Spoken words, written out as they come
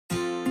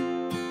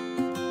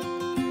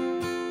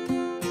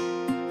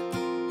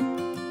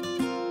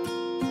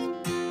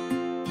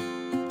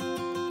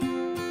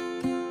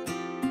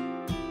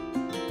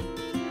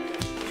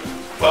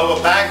Well,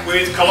 we're back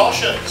with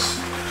Colossians,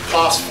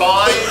 class 5,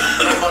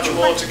 not much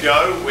more to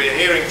go. We're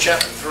here in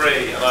chapter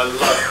 3, and I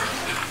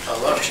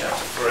love chapter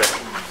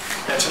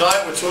 3. And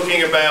tonight we're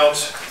talking about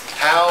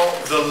how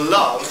the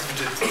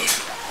loved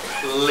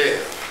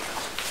live,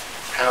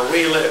 how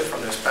we live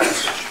from this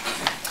passage.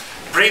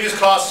 In previous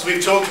classes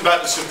we've talked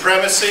about the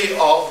supremacy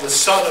of the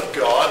Son of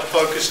God,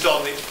 focused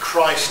on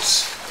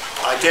Christ's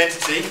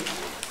identity.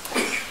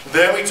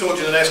 Then we talked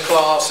in the next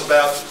class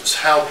about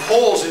how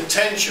Paul's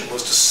intention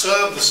was to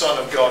serve the Son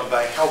of God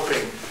by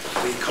helping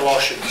the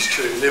Colossians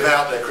to live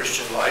out their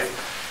Christian life.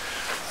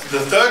 The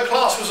third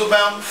class was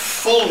about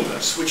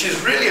fullness, which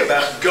is really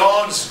about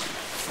God's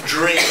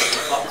dream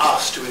for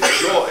us to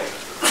enjoy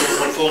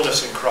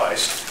fullness in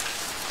Christ.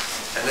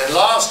 And then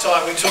last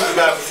time we talked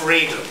about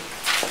freedom,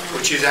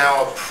 which is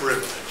our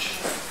privilege.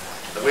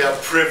 That we are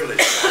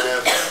privileged to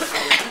have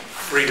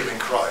freedom in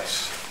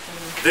Christ.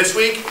 This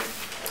week,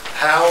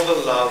 how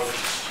the loved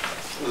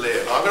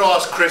live. I'm going to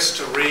ask Chris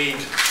to read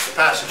the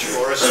passage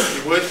for us, if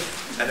you would,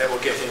 and then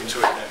we'll get into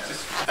it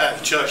now.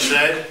 The church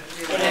said,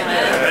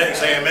 amen. You can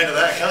say amen to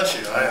that, can't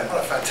you?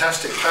 What a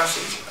fantastic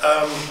passage.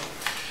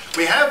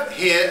 We have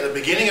here at the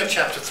beginning of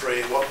chapter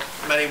 3 what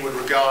many would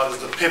regard as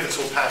the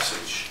pivotal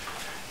passage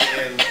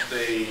in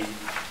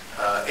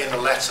the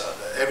letter.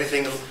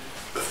 Everything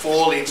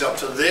before leads up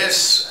to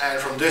this, and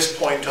from this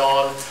point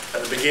on,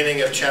 at the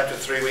beginning of chapter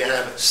 3, we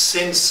have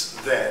since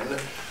then.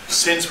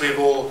 Since we've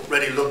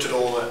already looked at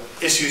all the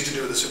issues to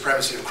do with the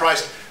supremacy of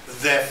Christ,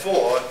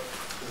 therefore,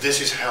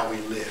 this is how we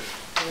live.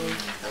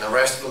 And the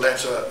rest of the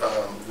letter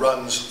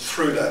runs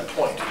through that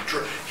point.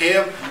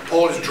 Here,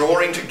 Paul is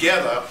drawing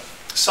together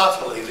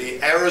subtly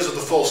the errors of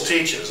the false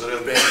teachers that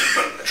have been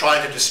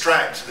trying to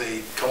distract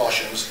the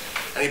Colossians,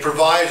 and he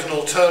provides an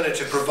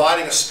alternative,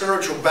 providing a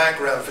spiritual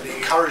background for the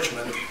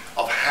encouragement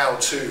of how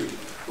to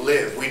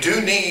live. We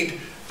do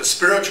need the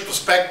spiritual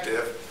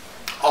perspective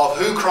of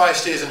who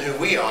Christ is and who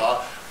we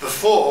are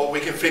before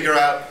we can figure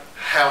out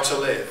how to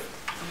live.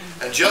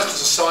 And just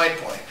as a side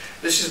point,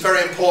 this is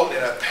very important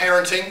in our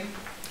parenting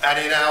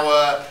and in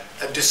our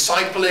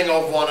discipling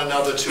of one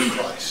another to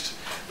Christ.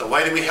 The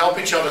way that we help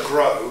each other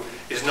grow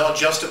is not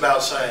just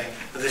about saying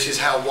that this is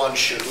how one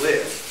should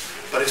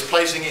live, but it's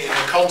placing it in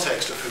the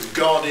context of who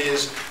God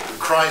is, who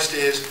Christ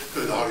is,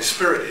 who the Holy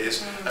Spirit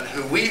is, and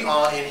who we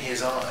are in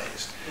His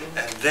eyes.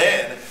 And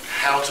then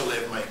how to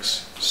live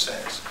makes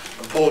sense.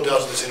 And Paul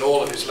does this in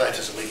all of his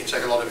letters, and we can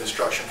take a lot of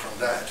instruction from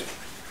that.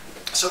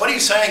 So what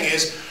he's saying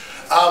is,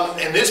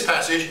 in this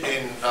passage,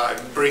 in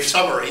brief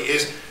summary,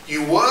 is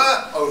you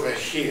were over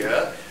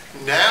here,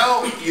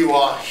 now you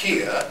are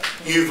here,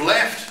 you've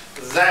left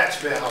that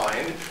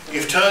behind,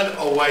 you've turned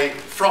away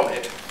from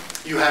it,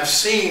 you have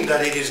seen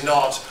that it is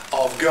not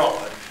of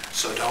God,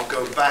 so don't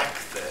go back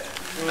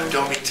there, and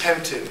don't be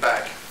tempted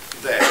back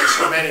there.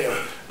 So many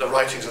of the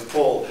writings of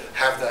Paul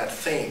have that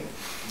theme.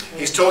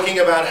 He's talking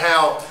about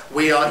how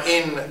we are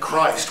in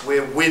Christ,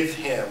 we're with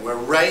Him, we're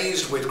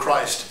raised with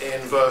Christ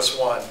in verse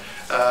 1.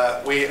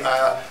 We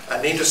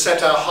need to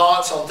set our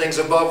hearts on things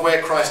above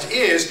where Christ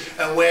is,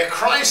 and where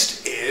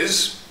Christ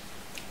is,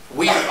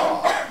 we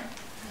are.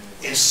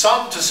 To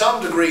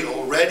some degree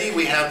already,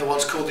 we have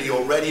what's called the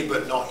already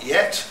but not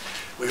yet.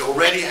 We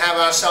already have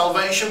our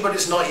salvation, but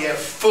it's not yet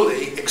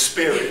fully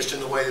experienced in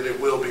the way that it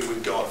will be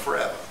with God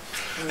forever.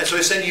 And so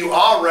he said, you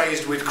are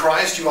raised with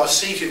Christ, you are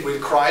seated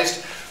with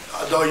Christ,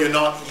 though you're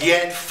not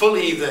yet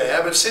fully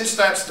there. But since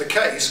that's the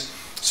case,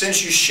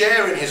 since you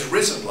share in His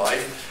risen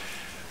life,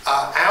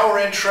 our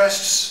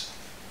interests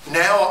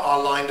now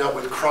are lined up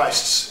with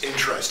Christ's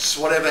interests.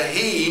 Whatever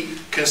He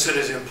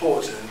considers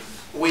important,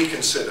 we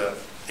consider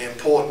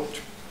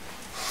important.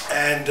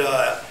 And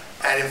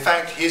in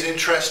fact, His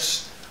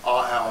interests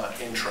are our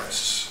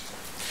interests.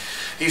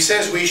 He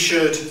says we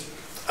should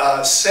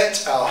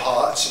set our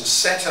hearts and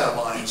set our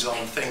minds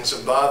on things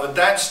above, and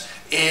that's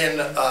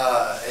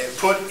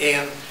put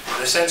in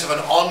the sense of an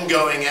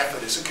ongoing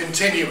effort. It's a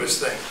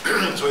continuous thing.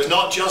 So it's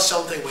not just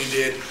something we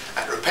did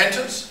at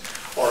repentance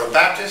or at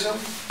baptism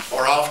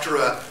or after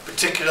a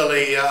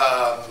particularly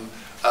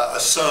a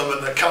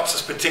sermon that cuts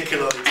us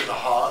particularly to the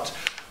heart,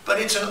 but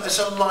it's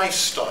a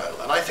lifestyle.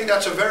 And I think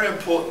that's a very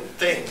important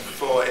thing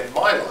in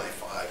my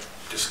life,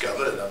 I've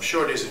discovered, and I'm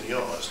sure it is in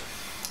yours,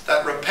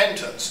 that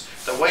repentance,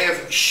 the way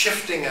of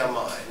shifting our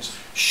minds,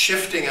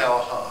 shifting our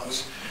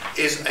hearts,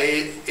 it's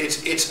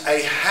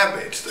a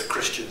habit that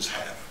Christians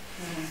have.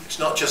 It's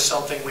not just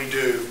something we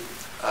do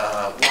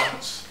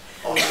once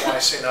or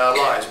twice in our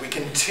lives. We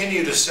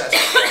continue to set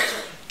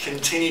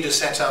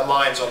our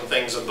minds on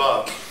things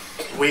above.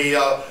 We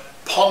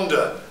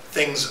ponder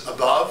things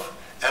above,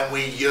 and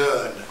we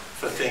yearn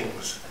for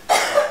things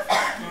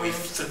above. We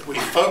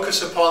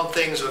focus upon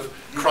things of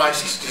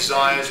Christ's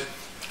desires,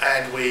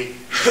 and we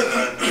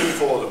yearn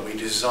for them. We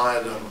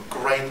desire them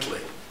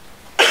greatly.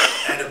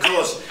 And of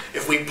course,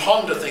 if we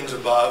ponder things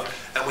above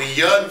and we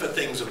yearn for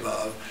things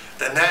above,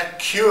 then that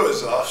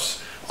cures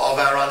us of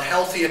our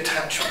unhealthy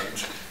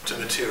attachment to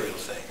material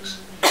things,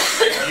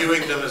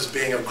 viewing them as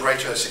being of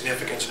greater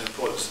significance and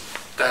importance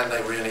than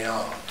they really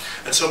are.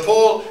 And so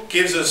Paul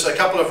gives us a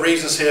couple of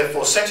reasons here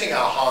for setting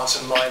our hearts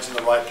and minds in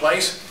the right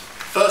place.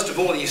 First of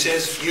all, he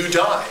says, you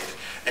died.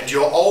 And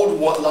your old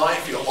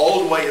life, your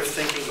old way of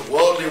thinking, the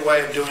worldly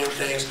way of doing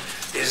things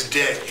is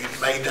dead. You've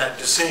made that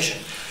decision.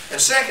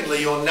 And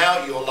secondly, your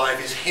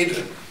life is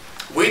hidden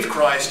with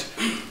Christ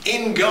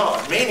in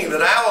God, meaning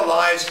that our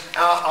lives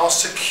are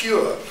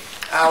secure.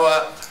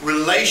 Our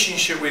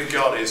relationship with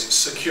God is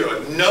secure.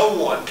 No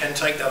one can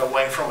take that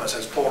away from us,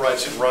 as Paul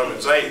writes in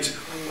Romans 8.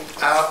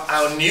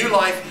 Our new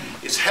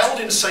life is held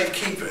in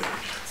safekeeping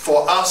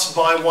for us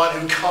by one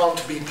who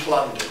can't be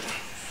plundered.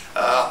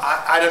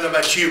 I don't know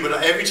about you, but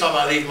every time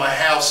I leave my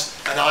house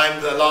and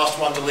I'm the last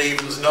one to leave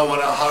and there's no one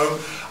at home,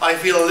 I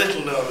feel a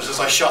little nervous as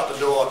I shut the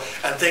door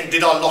and think,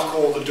 did I lock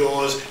all the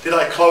doors? Did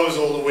I close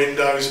all the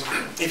windows?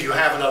 If you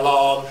have an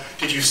alarm,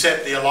 did you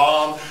set the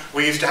alarm?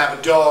 We used to have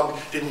a dog,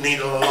 didn't need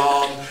an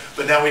alarm,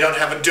 but now we don't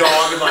have a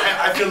dog. And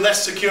I feel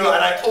less secure,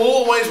 and I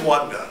always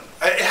wonder,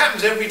 it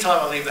happens every time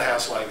I leave the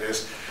house like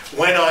this,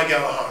 when I go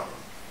home,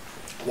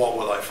 what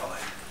will I find?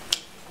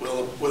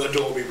 Will a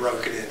door be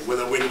broken in? Will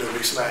a window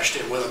be smashed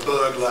in? Will a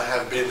burglar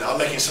have been? I'm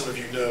making some of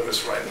you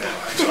nervous right now.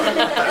 I'm sorry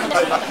about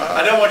that.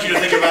 I don't want you to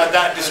think about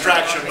that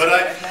distraction,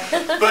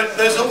 but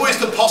there's always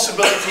the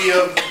possibility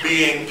of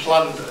being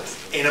plundered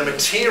in a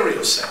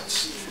material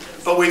sense.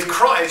 But with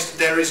Christ,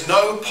 there is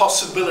no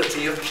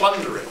possibility of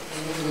plundering.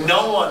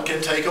 No one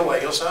can take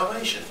away your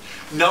salvation.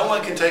 No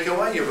one can take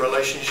away your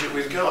relationship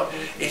with God.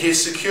 It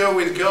is secure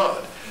with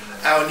God.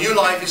 Our new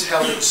life is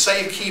held in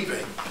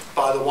safekeeping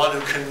by the one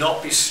who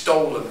cannot be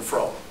stolen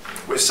from.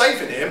 We're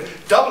safe in him,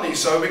 doubly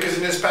so because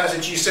in this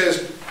passage he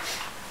says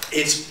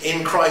it's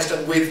in Christ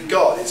and with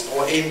God.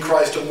 Or in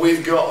Christ and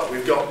with God.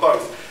 We've got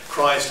both,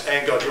 Christ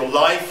and God. Your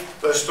life,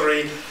 verse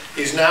 3,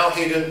 is now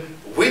hidden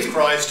with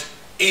Christ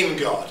in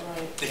God.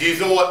 If you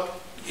thought,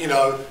 you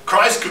know,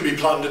 Christ could be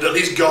plundered, at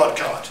least God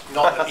can't.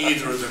 Not that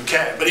either of them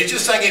can. But he's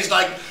just saying it's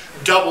like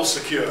double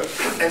secure.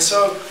 And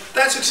so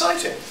that's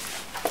exciting.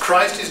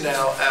 Christ is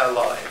now our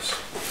lives.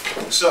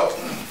 So,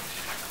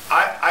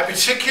 I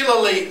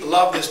particularly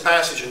love this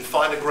passage and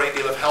find a great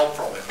deal of help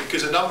from it,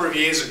 because a number of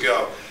years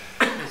ago,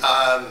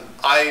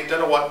 I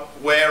don't know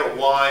where or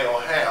why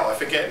or how, I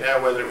forget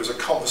now whether it was a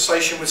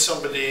conversation with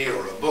somebody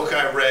or a book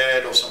I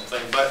read or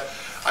something, but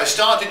I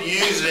started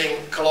using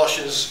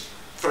Colossians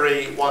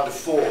 3,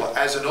 1-4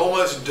 as an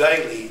almost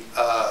daily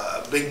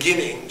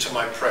beginning to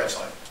my prayer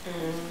time.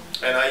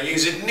 And I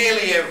use it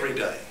nearly every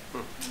day.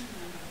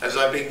 As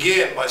I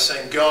begin by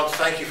saying, God,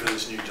 thank you for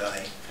this new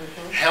day.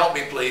 Help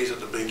me, please, at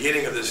the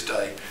beginning of this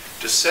day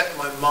to set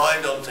my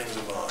mind on things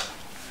above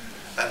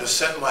and to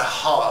set my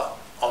heart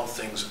on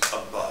things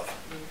above.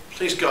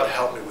 Please, God,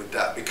 help me with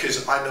that,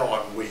 because I know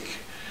I'm weak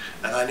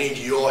and I need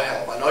your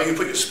help. I know you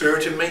put your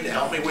Spirit in me to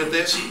help me with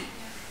this,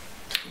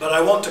 but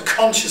I want to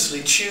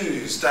consciously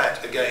choose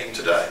that again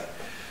today.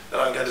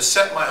 That I'm going to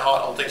set my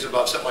heart on things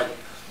above, set my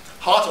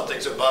heart on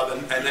things above,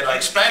 and then I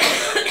expand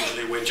on that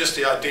usually with just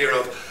the idea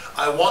of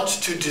I want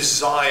to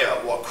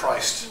desire what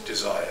Christ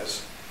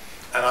desires,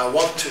 and I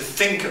want to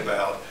think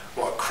about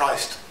what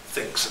Christ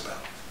thinks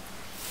about.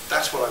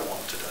 That's what I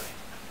want today.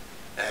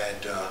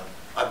 And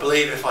I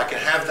believe if I can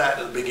have that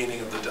at the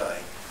beginning of the day,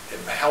 it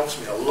helps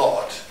me a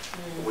lot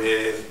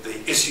with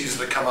the issues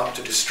that come up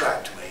to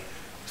distract me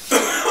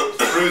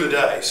through the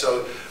day.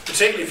 So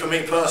particularly for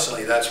me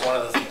personally, that's one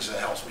of the things that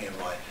helps me in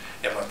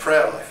my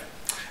prayer life.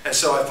 And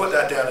so I put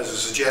that down as a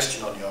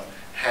suggestion on your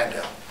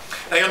handout.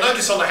 Now you'll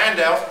notice on the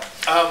handout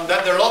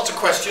that there are lots of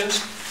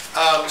questions,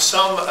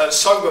 some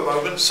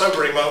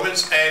sobering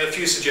moments, and a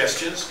few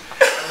suggestions.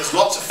 And there's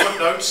lots of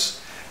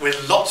footnotes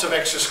with lots of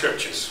extra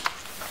scriptures.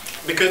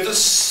 Because there's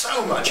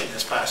so much in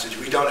this passage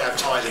we don't have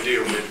time to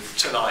deal with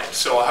tonight.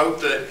 So I hope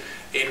that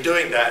in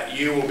doing that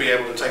you will be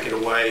able to take it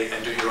away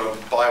and do your own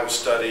Bible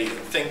study and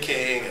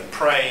thinking and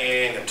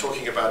praying and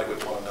talking about it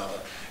with one another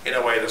in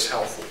a way that's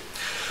helpful.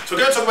 So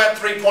we're going to talk about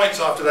 3 points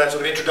after that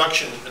sort of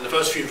introduction in the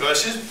first few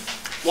verses.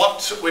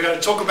 What we're going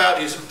to talk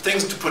about is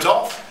things to put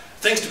off,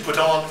 things to put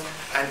on,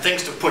 and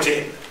things to put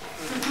in.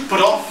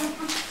 Put off,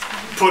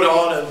 put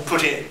on, and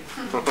put in.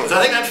 So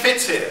I think that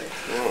fits here.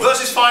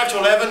 Verses 5 to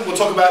 11, we'll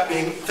talk about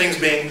things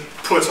being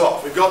put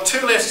off. We've got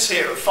 2 lists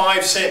here of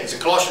 5 sins in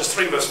Colossians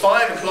 3 verse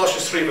 5 and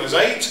Colossians 3 verse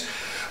 8.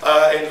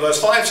 In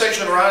verse 5,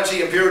 sexual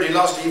immorality, impurity,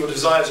 lust, evil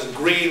desires, and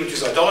greed, which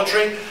is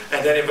idolatry.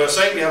 And then in verse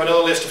 8, we have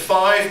another list of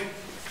 5.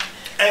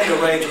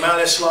 Anger, rage,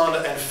 malice,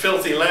 slander, and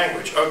filthy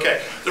language.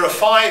 Okay, there are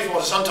 5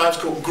 what are sometimes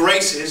called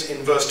graces in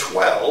verse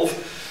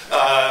 12.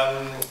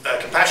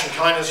 Compassion,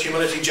 kindness,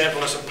 humility,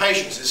 gentleness, and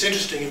patience. It's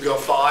interesting you've got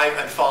 5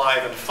 and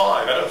 5 and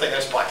 5. I don't think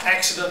that's by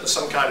accident. There's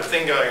some kind of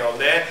thing going on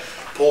there.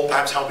 Paul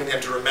perhaps helping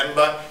them to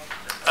remember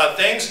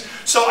things.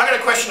 So I got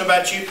a question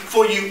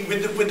for you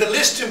with the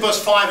list in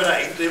verse 5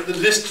 and 8, the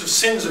list of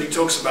sins that he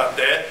talks about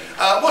there.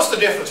 What's the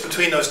difference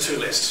between those 2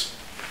 lists?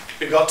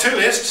 We've got 2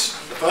 lists.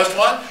 The first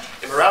one,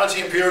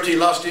 immorality, impurity,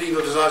 lust,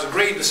 evil desires, and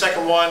greed. The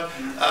second one,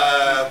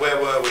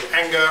 where were we?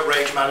 Anger,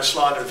 rage, malice,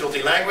 slander, and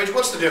filthy language.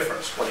 What's the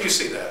difference? What do you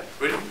see there?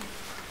 Really?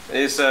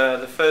 Is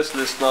the first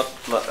list not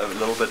a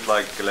little bit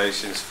like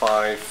Galatians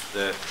 5,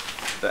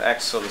 the the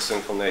acts of the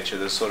sinful nature,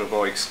 the sort of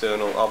more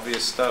external,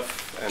 obvious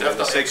stuff. And then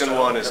the Definitely second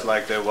external, one is yeah.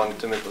 like the 1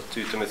 Timothy or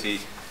 2 Timothy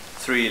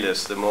 3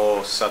 list, the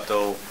more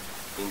subtle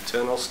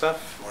internal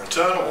stuff. More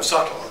internal, more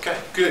subtle. Okay,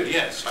 good,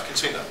 yes, I can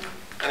see that.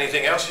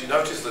 Anything else you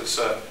notice that's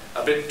a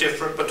bit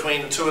different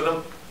between the two of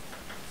them?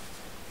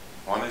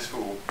 One is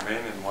for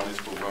men and one is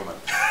for women.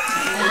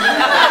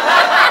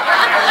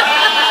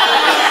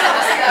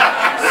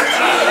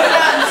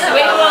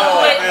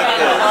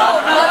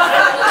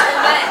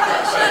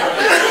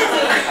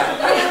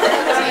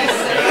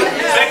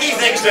 Becky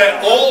thinks they're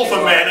all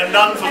for men and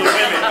none for the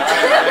women.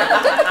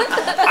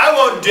 I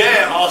won't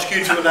dare ask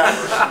you to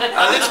elaborate.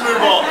 Let's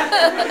move on.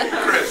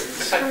 Chris.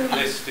 The second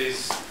list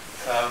is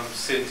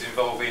sins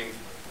involving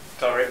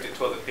directed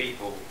to other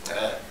people,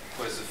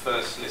 whereas the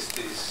first list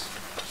is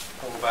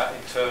all about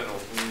internal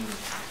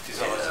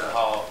desires of the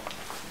heart.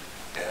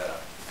 Yeah.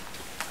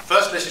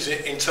 First list is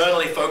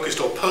internally focused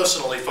or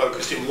personally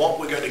focused in what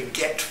we're going to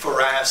get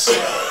for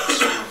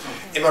ourselves.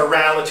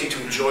 Immorality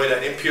to enjoy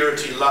that,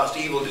 impurity, lust,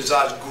 evil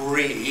desires,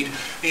 greed.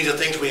 These are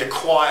things we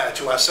acquire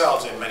to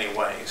ourselves in many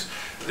ways.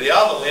 The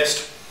other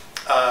list,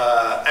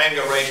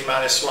 anger, rage,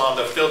 malice,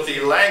 slander,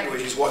 filthy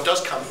language, is what does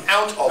come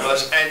out of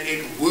us and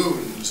it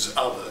wounds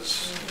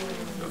others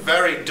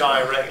very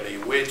directly,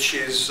 which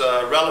is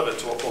relevant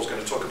to what Paul's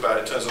going to talk about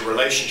in terms of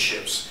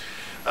relationships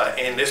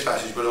in this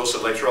passage, but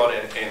also later on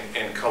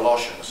in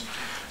Colossians.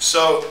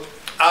 So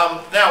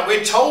now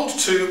we're told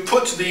to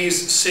put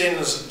these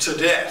sins to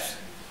death.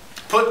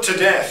 Put to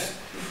death,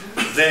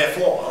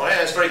 therefore. All right?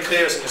 It's very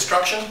clear as an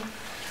instruction.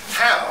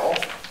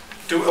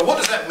 What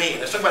does that mean?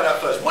 Let's talk about that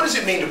first. What does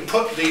it mean to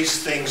put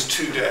these things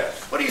to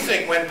death? What do you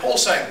think when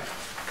Paul's saying,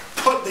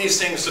 put these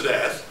things to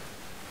death?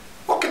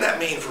 What can that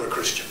mean for a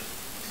Christian?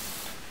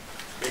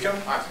 Mika?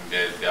 I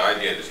think the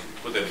idea is you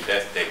put them to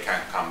death, they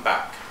can't come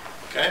back.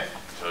 Okay.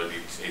 So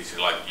it's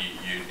like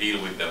you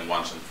deal with them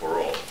once and for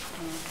all,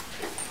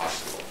 if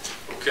possible.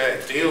 Okay,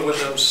 deal with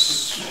them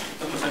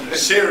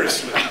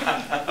seriously. All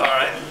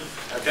right.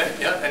 Okay,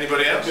 yeah,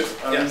 anybody else?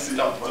 Yeah,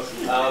 Tom. Look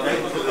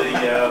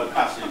at the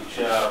passage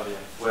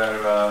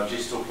where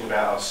Jesus talking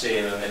about our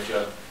sin, and if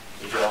your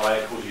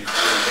eye calls you to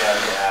think out,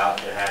 get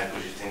out, your hand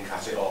calls you to think,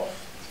 cut it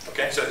off.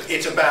 Okay, so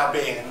it's about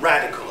being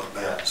radical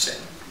about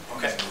sin.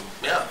 Okay,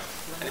 yeah.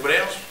 Anybody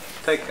else?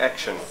 Take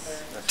action.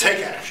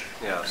 Take action.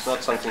 Yeah, it's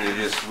not something you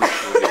just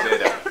wish you would be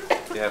good at.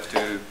 You have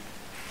to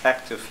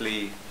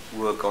actively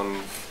work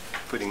on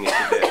putting it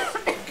to death.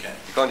 Okay.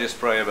 You can't just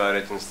pray about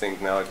it and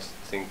think now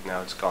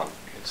it's gone.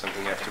 It's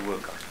something you have to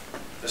work on.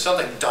 There's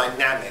something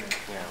dynamic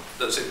Yeah.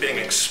 that's being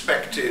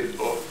expected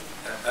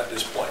at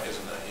this point,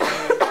 isn't there?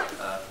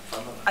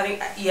 I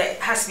think, yeah, it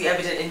has to be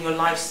evident in your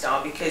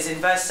lifestyle, because in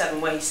verse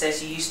 7 where he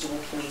says you used to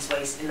walk in these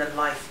ways in the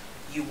life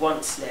you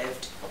once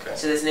lived, Okay.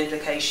 so there's an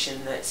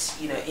implication that,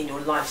 you know, in your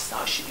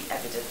lifestyle should be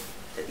evident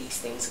that these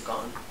things are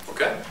gone.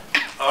 Okay.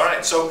 All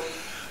right. So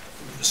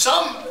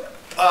some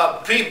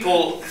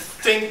people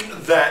think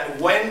that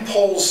when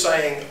Paul's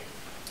saying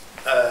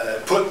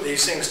put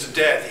these things to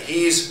death,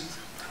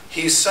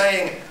 he's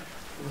saying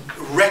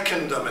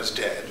reckon them as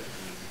dead,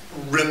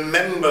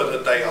 remember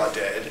that they are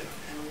dead,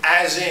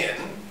 as in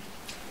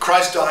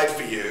Christ died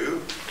for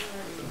you,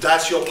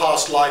 that's your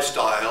past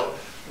lifestyle,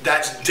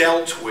 that's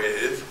dealt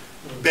with,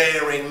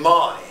 bear in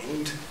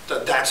mind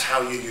that that's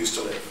how you used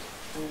to live.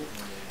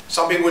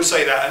 Some people would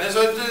say that, and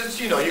there's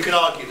you know, you can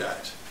argue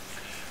that.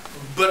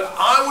 But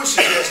I would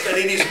suggest that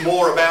it is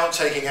more about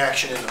taking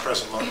action in the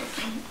present moment,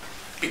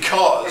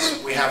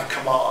 because we have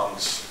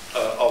commands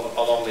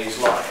along these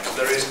lines.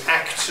 There is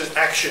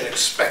action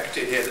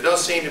expected here. There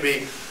does seem to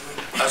be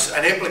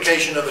an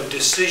implication of a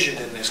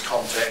decision in this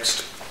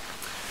context,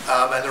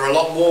 and there are a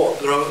lot more.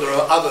 There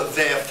are other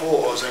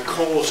therefores and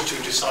calls to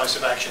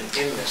decisive action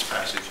in this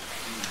passage.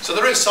 So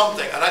there is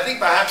something, and I think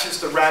perhaps it's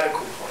the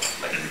radical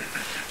point.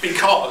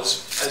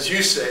 Because, as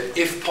you said,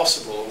 if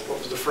possible, what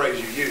was the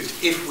phrase you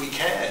used, if we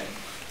can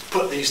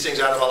put these things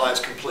out of our lives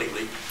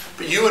completely.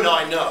 But you and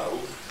I know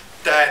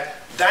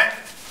that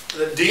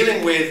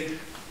dealing with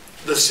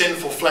the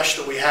sinful flesh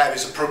that we have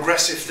is a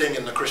progressive thing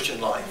in the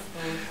Christian life.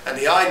 And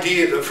the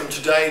idea that from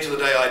today to the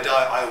day I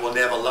die, I will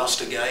never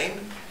lust again,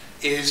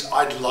 is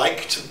I'd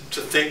like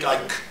to think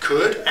I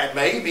could, and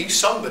maybe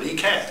somebody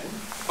can,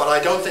 but I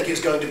don't think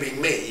it's going to be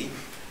me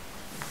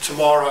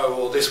tomorrow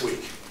or this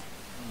week.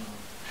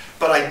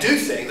 But I do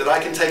think that I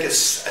can take a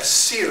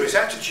serious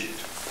attitude.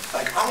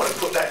 Like, I'm going to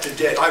put that to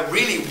death. I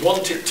really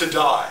want it to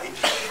die.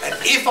 And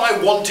if I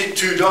want it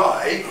to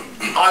die,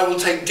 I will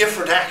take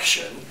different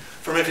action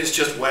from if it's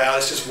just, well,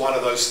 it's just one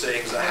of those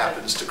things that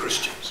happens to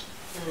Christians.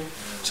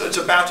 So it's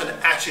about an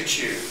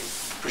attitude,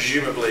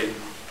 presumably,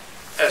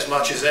 as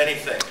much as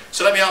anything.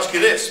 So let me ask you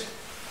this.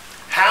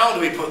 How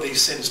do we put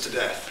these sins to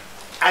death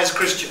as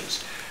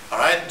Christians? All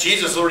right,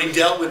 Jesus already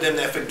dealt with them,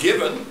 they're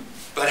forgiven.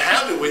 But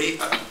how do we,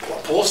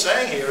 what Paul's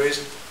saying here is,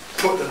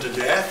 put them to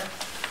death.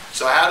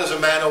 So how does a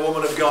man or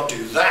woman of God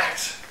do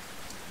that?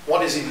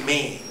 What does it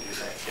mean, do you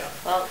think? Yeah.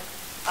 Well,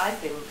 I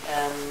think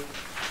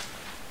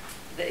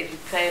that if you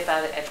pray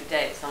about it every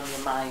day, it's on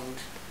your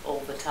mind all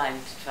the time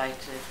to try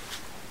to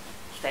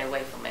stay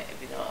away from it,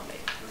 if you know what I mean.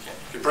 Okay.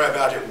 If you pray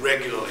about it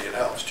regularly, it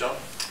helps. John?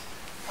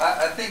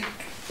 I think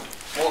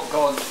what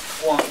God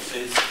wants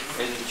is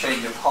a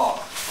change of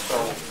heart. So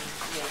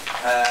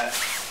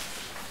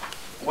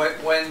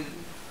when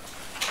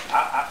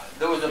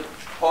there was a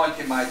point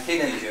in my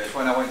teenage years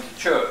when I went to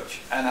church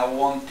and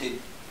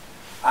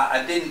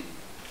I didn't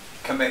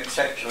commit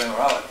sexual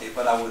immorality,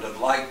 but I would have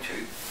liked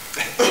to.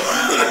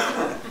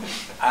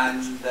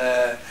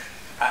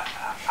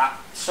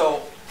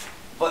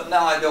 But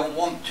now I don't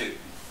want to.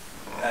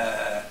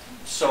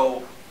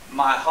 So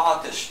my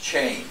heart has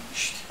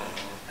changed,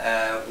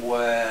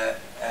 where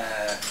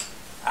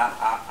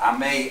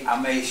I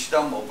may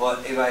stumble,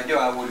 but if I do,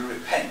 I would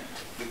repent,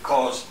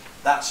 because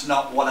that's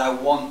not what I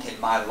want in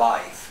my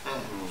life.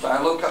 So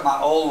I look at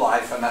my old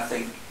life and I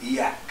think,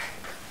 yuck.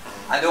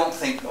 I don't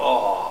think,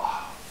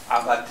 oh,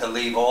 I've had to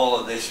leave all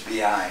of this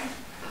behind.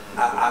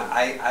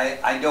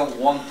 I don't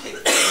want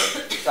it.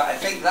 So I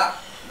think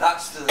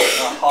that's the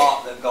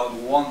heart that God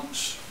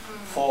wants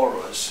for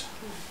us.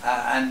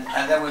 And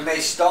then we may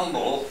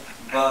stumble,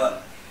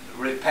 but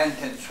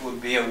repentance would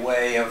be a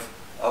way of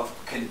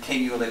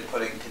continually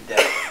putting to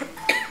death.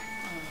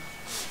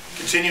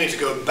 Continuing to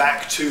go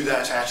back to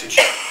that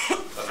attitude,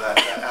 that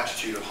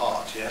attitude of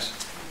heart, yes?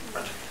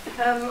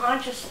 I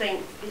just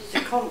think it's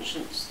a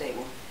conscience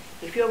thing.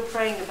 If you're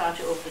praying about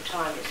it all the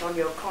time, it's on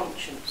your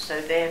conscience,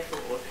 so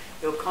therefore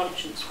your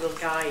conscience will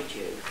guide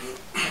you.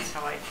 That's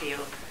how I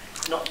feel,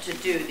 not to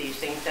do these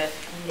things. That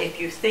if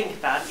you think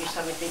about it, you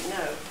suddenly think,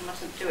 no, you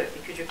mustn't do it,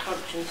 because your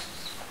conscience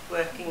is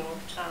working all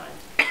the time.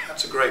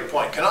 That's a great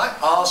point. Can I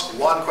ask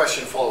one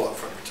question follow-up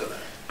from you to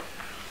that?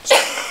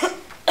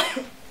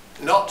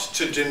 Not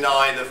to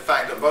deny the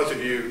fact that both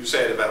of you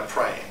said about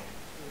praying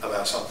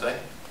about something,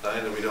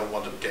 that we don't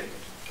want to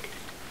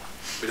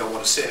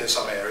sin in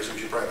some areas, we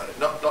should pray about it.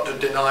 Not to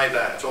deny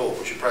that at all,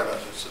 we should pray about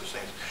those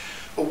things.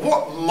 But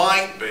what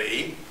might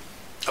be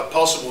a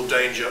possible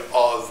danger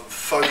of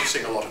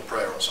focusing a lot of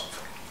prayer on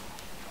something?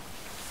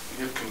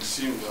 You get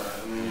consumed by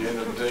it and you end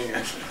up doing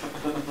it.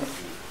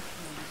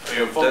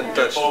 Your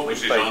focus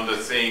is on the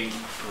thing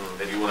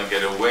that you want to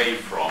get away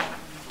from.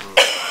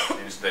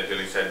 Instead,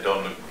 he said,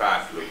 don't look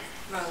back, look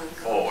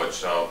forward.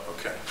 So,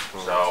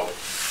 so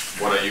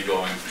what are you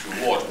going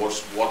towards?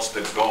 What's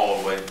the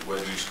goal? Where do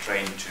you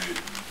train to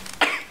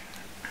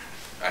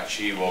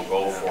achieve or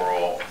go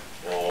for,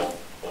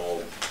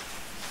 or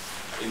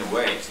in a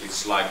way,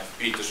 it's like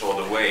Peter saw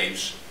the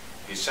waves,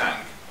 he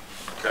sank.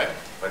 Okay,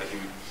 but he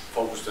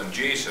focused on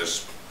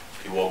Jesus,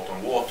 he walked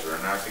on water,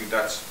 and I think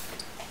that's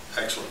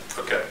excellent.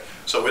 Okay,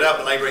 so without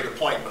belaboring the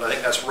point, but I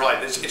think that's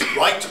right. It's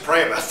right to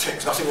pray about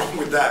things, nothing wrong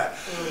with that.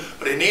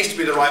 But it needs to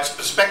be the right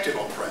perspective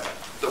on prayer.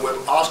 That we're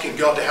asking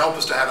God to help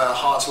us to have our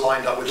hearts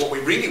lined up with what we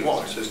really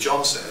want, as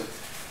John said.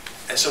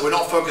 And so we're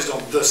not focused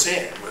on the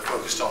sin, we're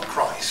focused on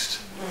Christ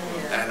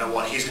and on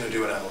what He's going to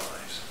do in our lives.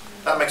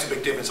 That makes a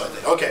big difference, I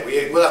think.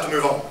 Okay, we'll have to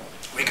move on.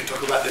 We can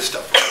talk about this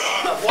stuff for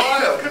a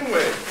while, couldn't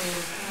we?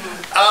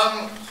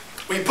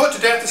 We put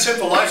to death the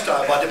simple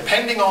lifestyle by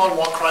depending on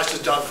what Christ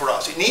has done for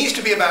us. It needs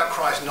to be about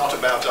Christ, not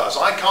about us.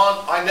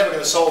 I'm never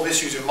going to solve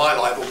issues in my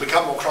life or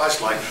become more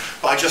Christ-like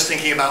by just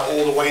thinking about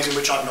all the ways in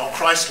which I'm not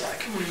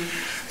Christ-like.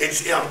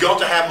 I've got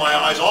to have my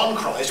eyes on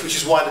Christ, which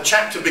is why the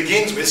chapter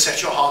begins with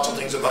set your hearts on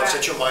things above,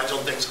 set your minds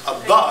on things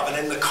above. And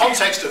in the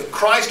context of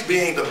Christ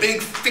being the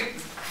big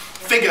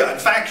figure and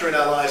factor in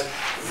our lives,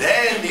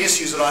 then the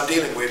issues that I'm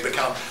dealing with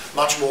become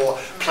much more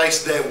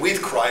placed there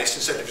with Christ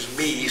instead of just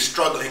me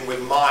struggling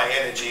with my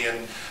energy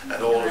and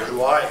all of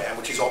who I am,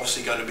 which is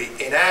obviously going to be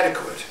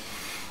inadequate.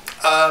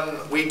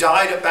 We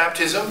died at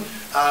baptism.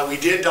 We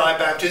did die at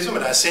baptism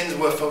and our sins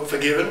were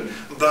forgiven.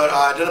 But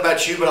I don't know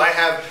about you, but I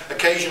have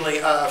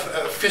occasionally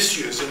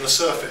fissures in the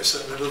surface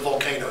and little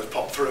volcanoes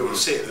pop through of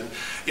sin. And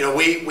you know,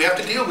 we have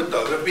to deal with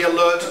those. We have to be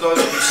alert to those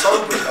and be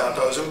sober about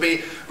those and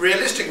be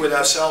realistic with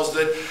ourselves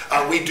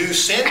that we do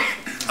sin,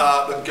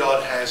 but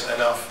God has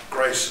enough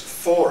grace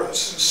for us.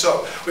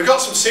 So we've got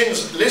some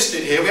sins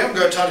listed here. We haven't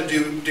got time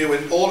to deal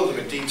with all of them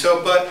in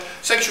detail, but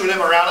sexual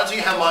immorality,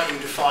 how might you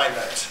define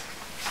that?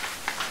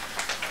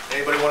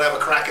 Anybody want to have a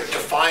crack at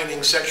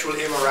defining sexual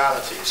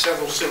immorality?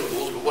 Several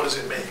syllables, but what does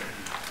it mean?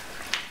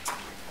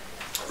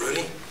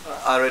 Rudy?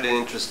 I read an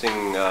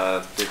interesting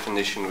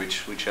definition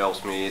which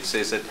helps me. It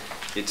says that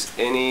it's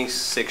any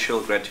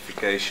sexual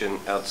gratification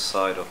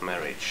outside of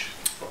marriage.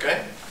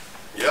 Okay.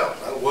 Yeah,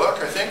 that'll work,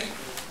 I think.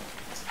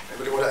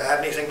 Anybody want to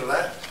add anything to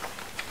that?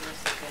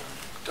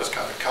 Does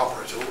kind of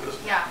cover it all,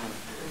 doesn't it? Yeah.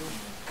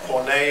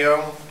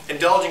 Porneo,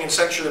 indulging in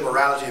sexual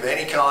immorality of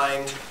any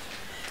kind.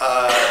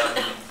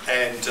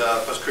 And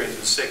 1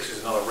 Corinthians 6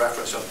 is another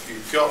reference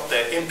you've got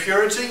there.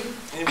 Impurity.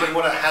 Anybody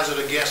want to hazard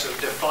a guess at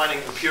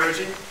defining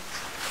impurity?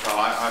 Well,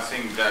 I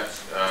think that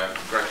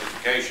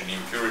gratification,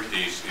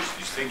 impurity is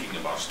thinking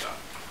about stuff.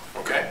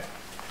 Okay.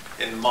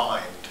 In the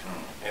mind.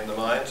 In the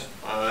mind.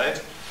 All right.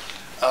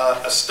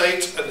 A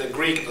state, in the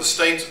Greek, the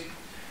state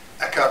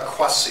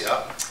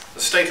akakwasia,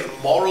 the state of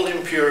moral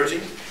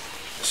impurity,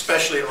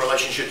 especially in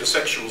relationship to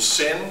sexual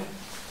sin.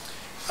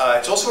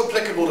 It's also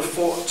applicable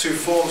to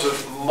forms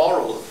of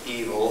moral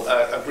evil.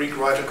 A Greek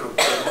writer called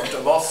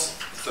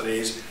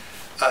Demosthenes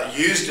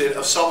used it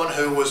of someone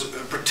who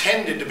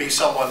pretended to be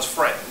someone's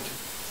friend,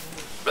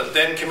 but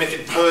then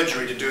committed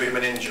perjury to do him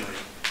an injury.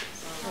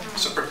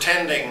 So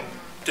pretending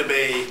to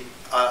be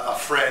a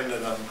friend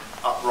and an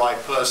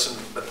upright person,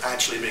 but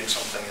actually being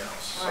something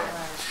else.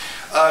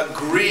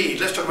 Greed.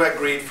 Let's talk about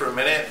greed for a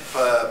minute.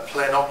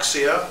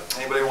 Plenoxia.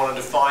 Anybody want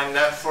to define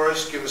that for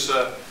us? Give us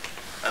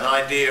an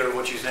idea of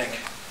what you think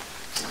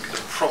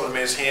the problem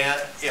is here.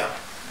 Yeah.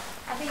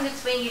 I think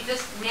it's when you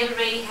just never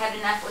really had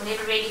enough or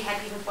never really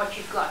happy with what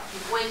you've got.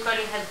 You've always got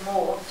to have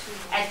more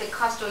at the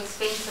cost or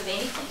expense of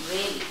anything,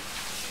 really.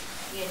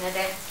 You know,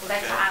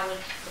 that's how I would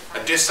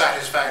define a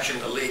dissatisfaction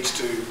that leads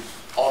to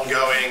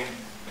ongoing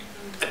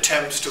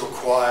attempts to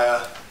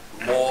acquire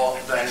more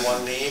than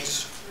one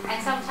needs.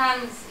 And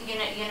sometimes, you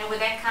know, with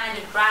that kind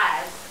of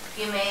drive,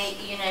 you may,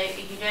 you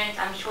don't,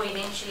 I'm sure,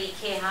 eventually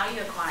care how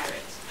you acquire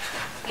it.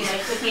 You know,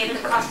 it could be at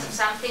the cost of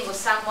something or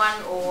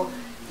someone, or,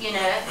 you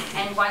know,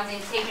 and one's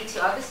integrity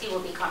obviously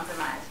will be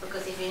compromised,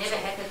 because if you're never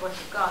happy with what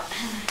you've got,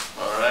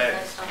 all right.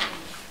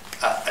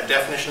 A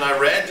definition I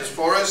read just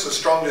for us: a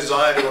strong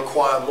desire to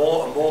acquire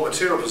more and more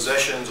material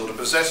possessions, or to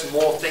possess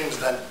more things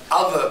than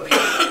other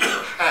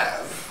people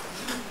have,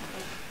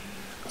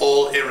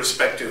 all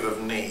irrespective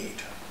of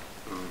need.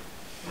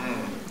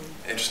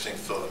 Interesting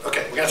thought.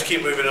 Okay, we're going to have to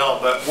keep moving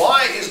on, but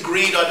why is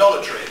greed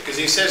idolatry? Because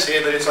he says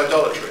here that it's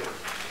idolatry,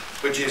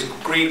 which is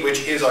greed,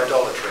 which is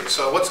idolatry.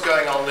 So what's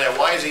going on there?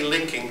 Why is he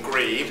linking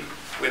greed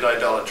with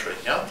idolatry?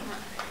 Yeah?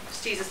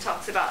 Jesus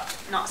talks about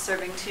not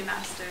serving two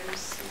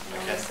masters. You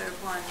can only serve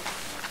one.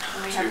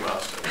 And we two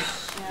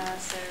masters. Yeah,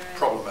 so...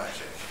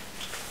 problematic.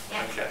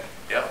 Yeah. Okay,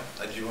 yeah.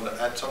 And do you want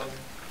to add something?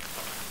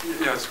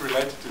 Yeah, it's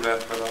related to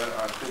that, but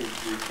I think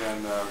we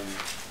can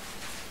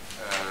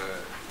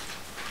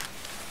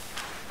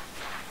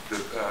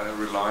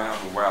rely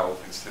on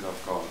wealth instead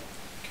of God.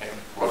 Okay,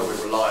 what are we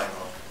relying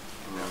on?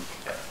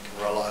 Yeah,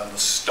 we rely on the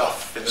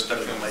stuff instead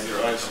of the maker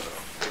of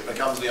stuff. It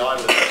becomes the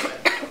idol.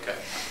 Okay.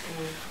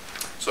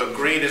 So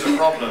greed is a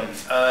problem.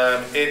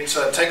 It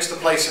takes the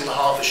place in the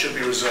heart that should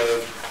be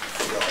reserved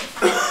for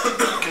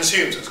God. It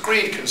consumes us.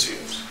 Greed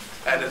consumes,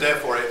 and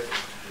therefore it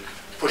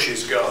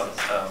pushes God.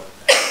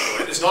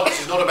 This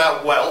is not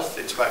about wealth,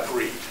 it's about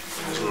greed.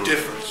 There's a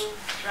difference.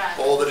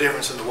 All the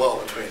difference in the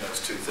world between those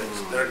two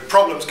things. There are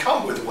problems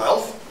come with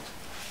wealth.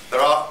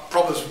 There are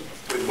problems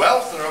with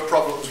wealth, and there are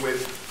problems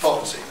with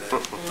poverty. They're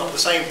not the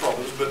same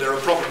problems, but there are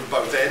problems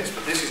both ends.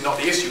 But this is not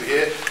the issue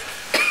here.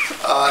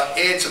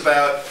 It's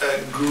about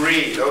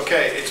greed.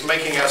 Okay, it's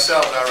making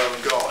ourselves our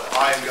own God.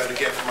 I am going to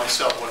get for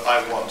myself what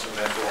I want, and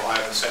therefore I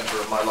am the centre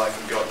of my life,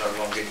 and God no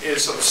longer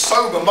is. So the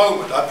sober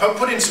moment, I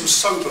put in some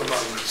sober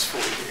moments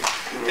for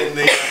you in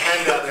the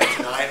handout there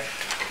tonight.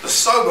 The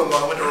sober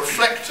moment to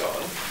reflect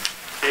on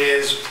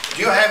is,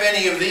 do you have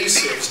any of these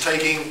sins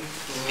taking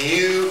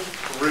new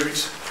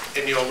root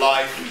in your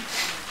life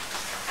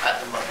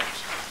at the moment?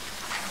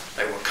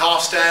 They were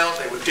cast out,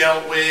 they were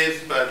dealt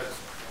with, but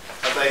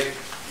have they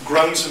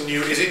grown some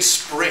new? Is it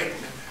spring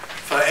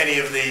for any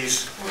of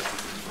these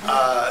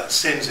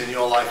sins in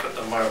your life at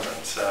the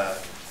moment?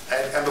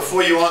 And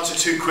before you answer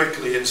too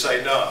quickly and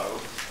say no,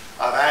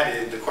 I've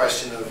added the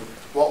question of,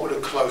 what would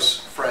a close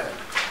friend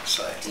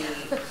say?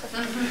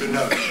 Who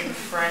knows?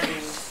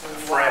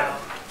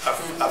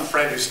 A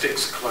friend who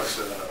sticks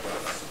closer than a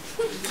brother.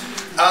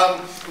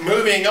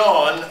 Moving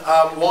on,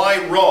 why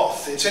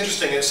wrath? It's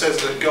interesting, it says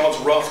that God's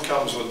wrath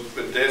comes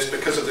with this.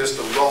 Because of this,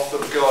 the wrath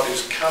of God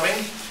is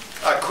coming.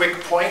 A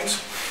quick point.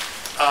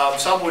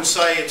 Some would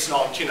say it's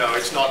not,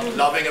 it's not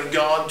loving of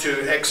God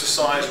to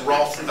exercise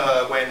wrath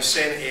when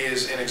sin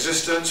is in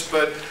existence,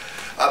 but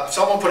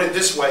someone put it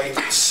this way: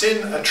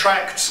 sin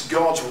attracts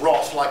God's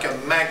wrath like a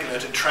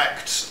magnet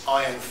attracts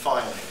iron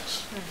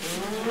filings,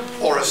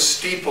 or a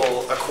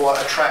steeple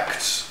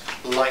attracts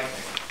lightning.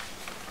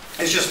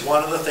 It's just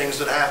one of the things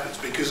that happens.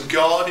 Because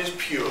God is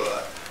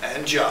pure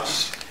and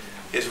just,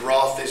 his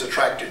wrath is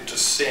attracted to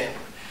sin.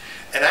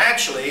 And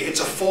actually, it's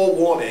a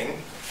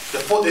forewarning.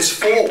 This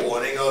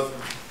forewarning of,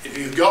 if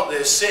you've got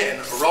this sin,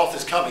 wrath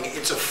is coming,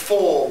 it's a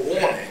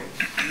forewarning.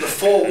 The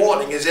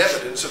forewarning is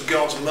evidence of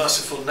God's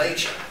merciful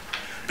nature.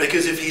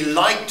 Because if he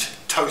liked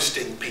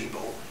toasting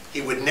people,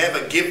 he would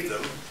never give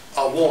them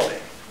a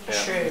warning.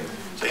 Yeah. True.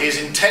 So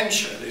his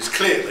intention is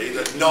clearly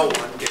that no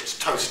one gets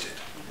toasted.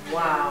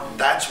 Wow.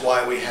 That's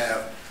why we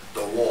have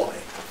the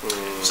warning.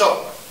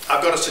 So,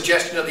 I've got a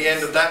suggestion at the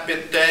end of that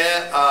bit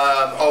there.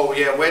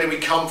 Where do we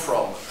come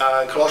from?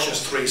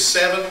 Colossians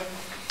 3:7.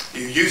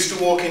 You used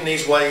to walk in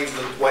these ways,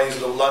 the ways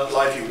of the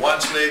life you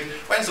once lived.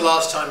 When's the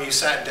last time you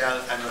sat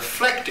down and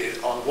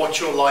reflected on what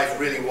your life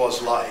really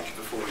was like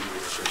before you were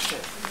a Christian?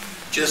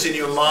 Just in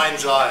your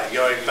mind's eye,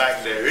 going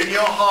back there. In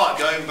your heart,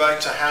 going back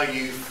to how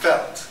you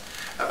felt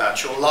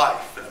about your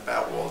life and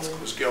about what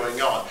was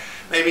going on.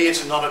 Maybe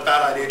it's not a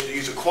bad idea to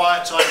use a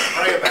quiet time to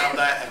pray about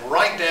that and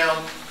write down,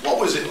 what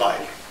was it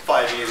like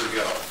 5 years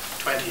ago,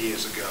 20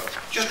 years ago.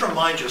 Just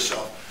remind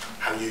yourself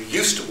how you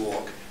used to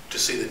walk to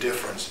see the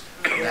difference.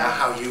 And now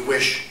how you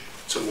wish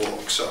to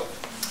walk. So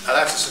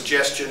that's a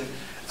suggestion.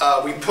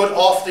 We put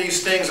off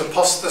these things.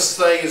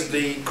 Apostasy is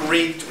the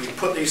Greek. We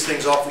put these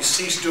things off. We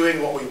cease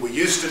doing what we were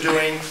used to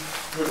doing.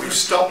 We've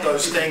stopped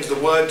those things. The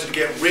word to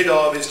get rid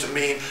of is to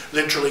mean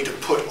literally to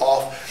put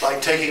off,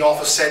 like taking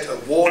off a set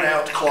of worn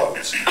out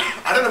clothes.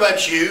 I don't know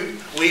about you,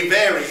 we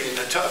vary in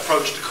the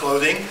approach to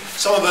clothing.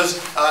 Some of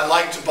us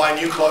like to buy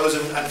new clothes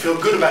and feel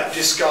good about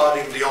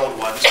discarding the old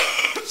ones.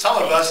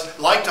 Some of us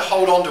like to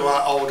hold on to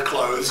our old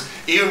clothes,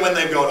 even when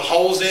they've got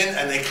holes in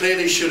and they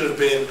clearly should have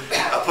been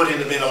put in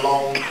the bin a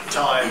long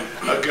time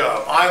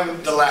ago.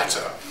 I'm the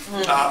latter.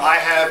 I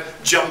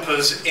have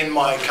jumpers in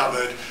my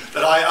cupboard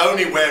that I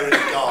only wear in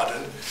the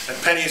garden,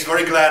 and Penny is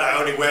very glad I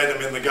only wear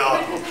them in the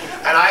garden.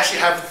 And I actually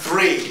have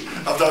 3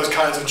 of those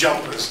kinds of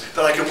jumpers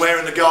that I can wear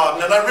in the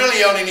garden, and I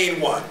really only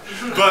need 1.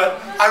 But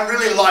I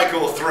really like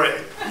all 3.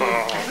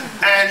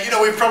 And you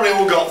know, we've probably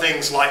all got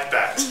things like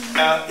that.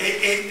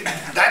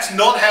 That's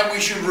not how we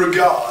should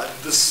regard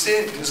the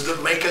sins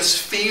that make us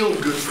feel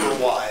good for a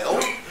while,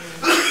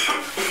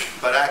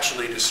 but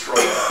actually destroy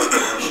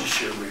our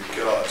relationship with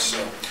God.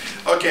 So,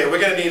 okay, we're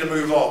going to need to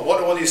move on. What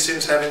do all these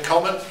sins have in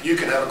common? You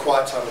can have a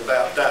quiet time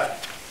about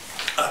that.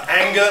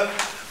 Anger.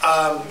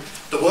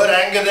 The word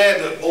anger there,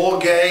 the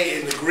orge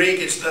in the Greek,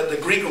 it's the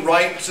Greek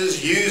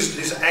writers use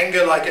this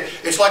anger like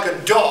it's like a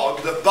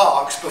dog that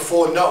barks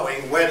before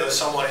knowing whether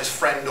someone is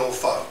friend or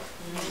foe.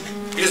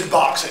 It just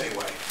barks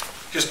anyway.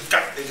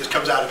 It just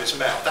comes out of its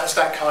mouth. That's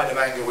that kind of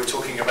anger we're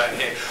talking about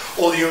here.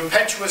 Or the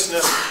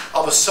impetuousness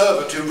of a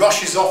servant who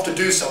rushes off to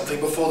do something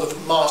before the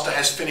master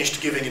has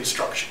finished giving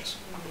instructions.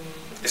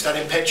 It's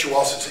that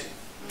impetuosity.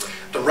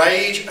 The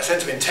rage, a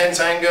sense of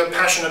intense anger,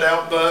 passionate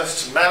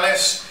outbursts,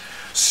 malice,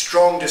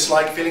 strong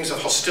dislike, feelings of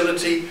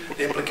hostility,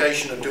 the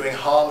implication of doing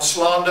harm,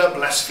 slander,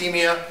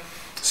 blasphemia,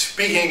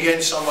 speaking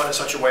against someone in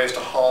such a way as to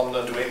harm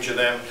them, to injure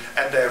them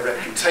and their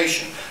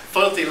reputation.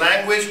 Filthy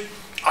language,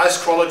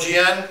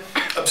 aischrologian,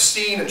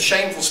 obscene and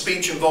shameful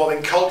speech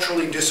involving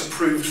culturally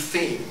disapproved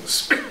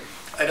themes.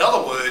 In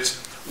other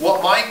words,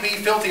 what might be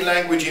filthy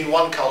language in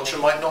one culture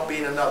might not be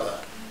in another.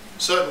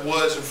 Certain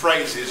words and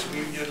phrases,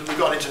 we've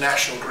got an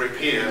international group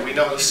here, we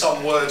know that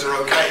some words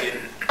are okay,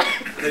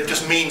 they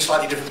just mean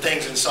slightly different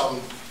things in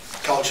some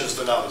cultures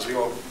than others. We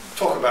won't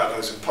talk about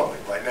those in public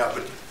right now,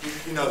 but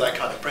you know that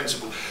kind of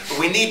principle. But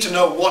we need to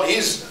know what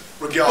is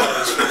regarded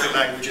as filthy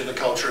language in the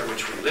culture in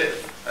which we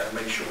live, and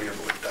make sure we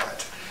avoid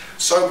that.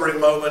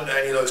 Sobering moment,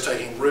 any of those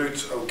taking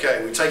root,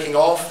 okay. We're taking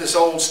off this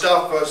old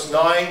stuff, verse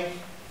 9.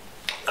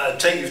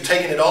 You've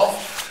taken it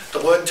off.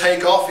 The word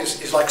take off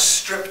is like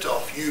stripped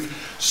off. You've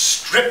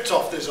stripped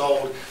off this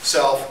old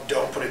self,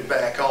 don't put it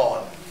back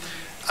on.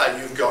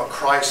 You've got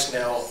Christ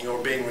now,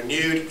 you're being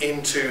renewed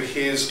into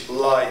his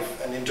life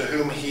and into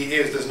whom he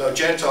is. There's no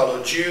Gentile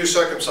or Jew,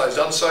 circumcised,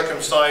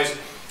 uncircumcised.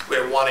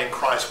 We're one in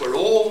Christ. We're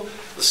all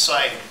the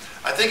same.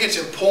 I think it's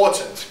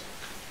important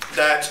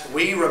that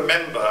we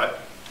remember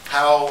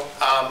how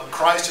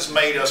Christ has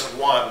made us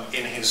one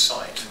in his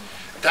sight.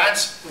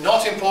 That's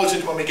not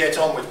important when we get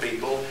on with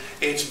people.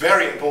 It's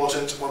very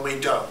important when we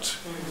don't.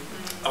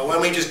 And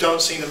when we just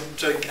don't see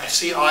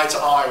eye to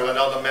eye with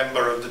another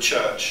member of the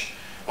church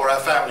or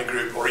our family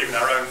group or even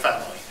our own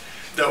family.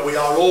 That we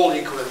are all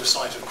equal in the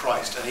sight of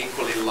Christ and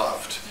equally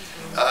loved.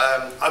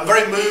 I'm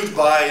very moved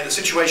by the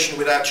situation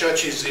with our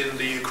churches in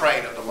the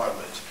Ukraine at the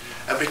moment.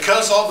 And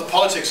because of the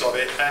politics of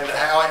it and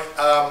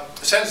how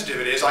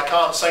sensitive it is, I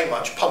can't say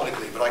much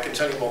publicly, but I can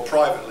tell you more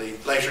privately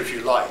later if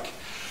you like.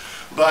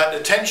 But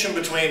the tension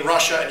between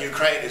Russia and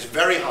Ukraine is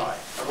very high.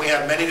 And we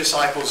have many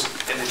disciples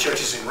in the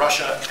churches in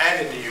Russia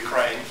and in the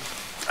Ukraine.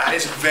 And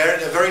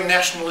they're very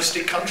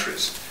nationalistic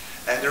countries.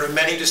 And there are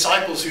many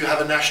disciples who have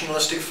a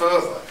nationalistic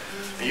fervour.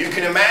 And you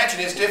can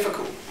imagine it's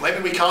difficult.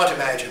 Maybe we can't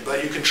imagine,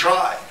 but you can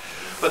try.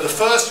 But the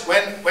first,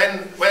 when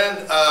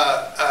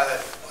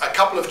a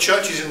couple of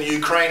churches in the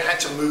Ukraine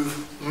had to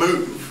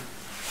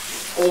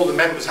move, all the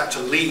members had to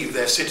leave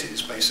their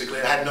cities, basically,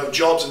 and had no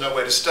jobs and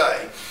nowhere to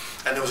stay.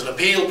 And there was an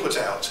appeal put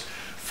out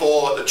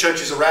for the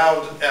churches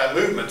around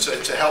movement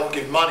to help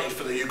give money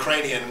for the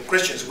Ukrainian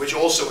Christians, which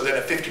also were then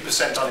at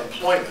 50%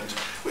 unemployment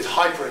with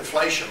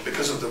hyperinflation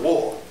because of the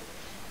war.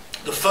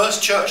 The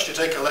first church to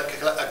take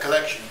a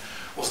collection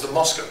was the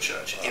Moscow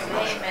church in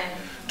Russia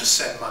to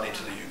send money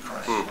to the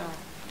Ukraine.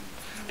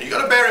 You've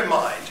got to bear in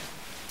mind,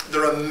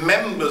 there are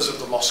members of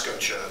the Moscow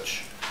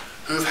church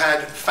who've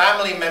had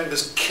family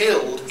members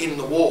killed in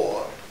the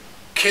war,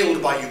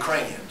 killed by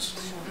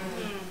Ukrainians.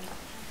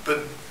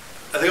 But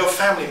they got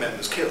family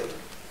members killed.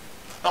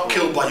 Not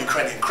killed by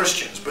Ukrainian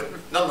Christians, but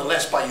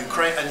nonetheless by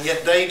Ukraine, and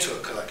yet they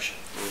took collection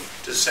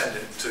to send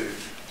it to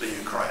the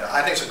Ukraine.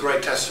 I think it's a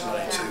great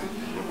testimony to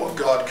what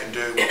God can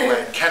do, what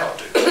man cannot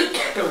do.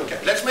 Okay,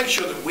 let's make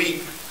sure that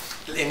we,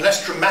 in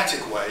less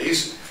dramatic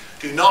ways,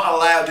 do not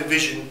allow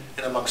division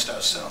in amongst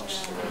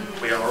ourselves.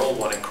 We are all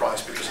one in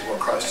Christ because of what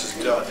Christ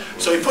has done.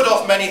 So we put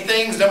off many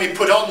things, then we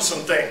put on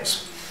some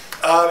things.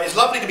 It's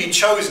lovely to be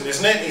chosen,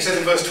 isn't it? He says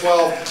in verse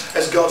 12,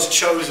 as God's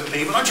chosen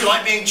people. Don't you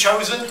like being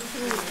chosen?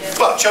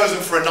 Well, chosen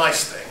for a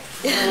nice thing.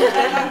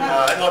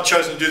 Not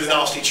chosen to do the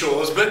nasty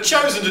chores, but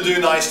chosen to do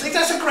nice things.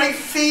 That's a great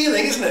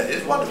feeling, isn't it?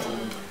 It's wonderful.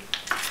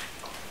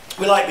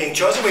 We like being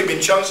chosen. We've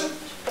been chosen.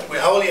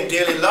 We're holy and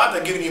dearly loved.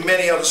 I've given you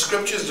many other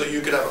scriptures that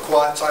you could have a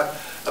quiet time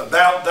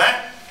about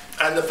that.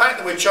 And the fact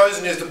that we're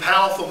chosen is the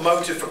powerful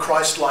motive for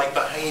Christ-like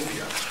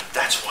behavior.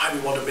 That's why we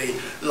want to be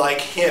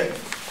like him.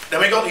 Then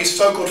we've got these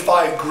so-called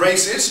 5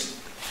 graces.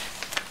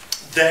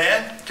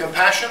 There,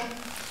 compassion,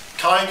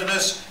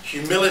 kindness,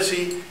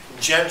 humility,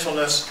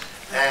 gentleness,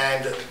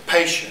 and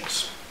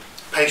patience.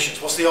 Patience.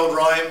 What's the old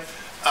rhyme?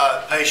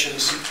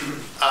 Patience.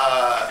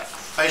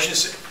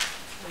 Patience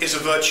is a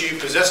virtue.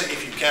 Possess it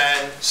if you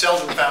can.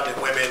 Seldom found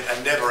in women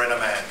and never in a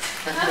man.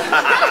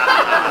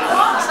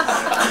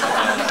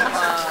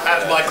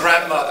 As my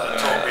grandmother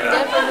taught me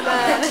that.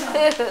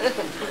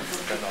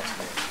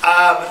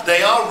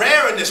 They are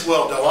rare in this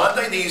world, though, aren't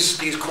they?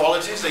 These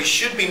qualities. They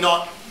should be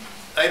not.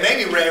 They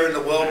may be rare in the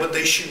world, but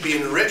they should be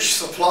in rich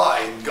supply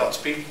in God's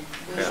people.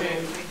 Yeah.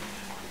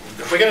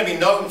 If we're going to be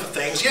known for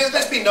things, yes,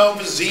 let's be known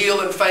for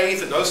zeal and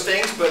faith and those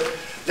things, but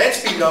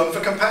let's be known for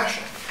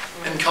compassion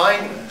and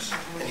kindness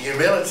and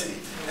humility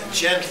and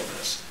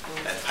gentleness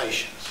and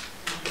patience.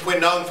 If we're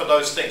known for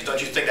those things, don't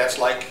you think that's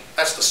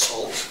the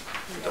salt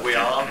that we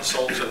are, the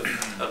salt of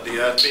the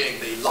earth, being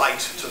the light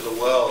to the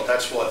world?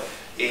 That's what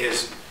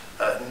is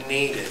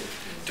needed.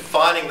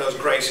 Defining those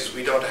graces,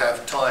 we don't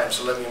have time,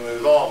 so let me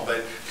move on.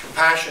 But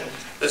compassion,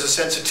 there's a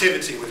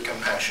sensitivity with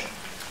compassion.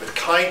 With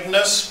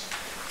kindness,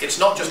 it's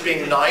not just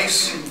being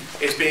nice,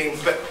 it's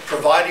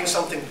providing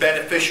something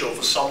beneficial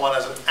for someone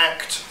as an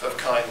act of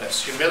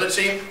kindness.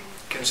 Humility,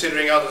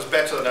 considering others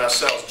better than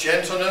ourselves.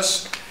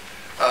 Gentleness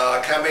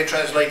can be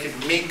translated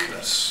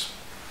meekness.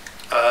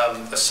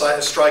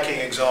 A striking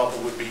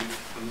example would be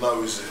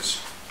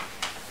Moses.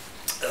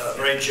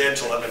 Very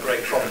gentle and a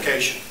great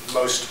provocation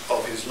most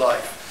of his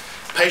life.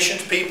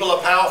 Patient people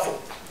are powerful.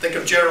 Think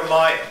of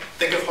Jeremiah,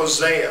 think of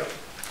Hosea,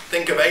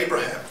 think of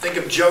Abraham, think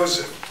of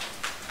Joseph.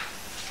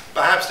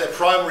 Perhaps their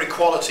primary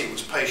quality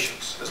was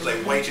patience as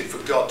they waited for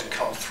God to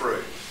come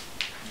through.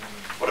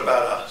 What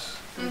about us?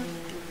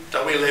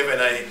 Don't we live in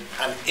an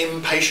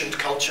impatient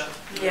culture?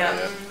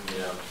 Yeah.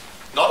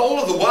 Not all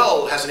of the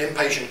world has an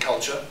impatient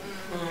culture,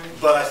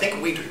 but I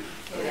think we do.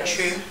 Yes.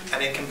 True.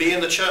 And it can be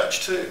in the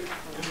church too.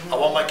 I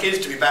want my kids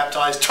to be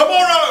baptized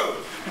tomorrow!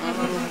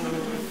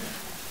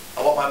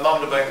 I want my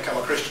mum to become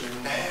a Christian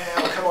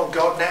now. Come on,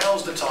 God,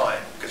 now's the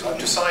time, because I've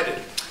decided.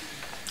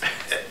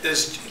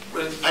 There's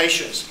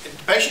patience.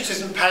 Patience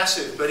isn't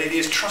passive, but it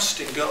is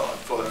trusting God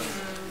for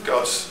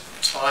God's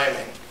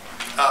timing.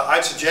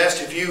 I'd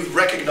suggest if you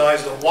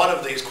recognize that one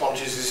of these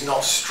qualities is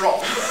not strong,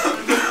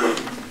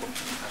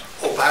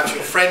 or perhaps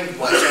your friend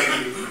might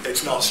tell you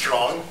it's not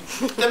strong,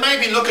 then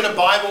maybe look at a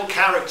Bible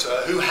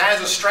character who has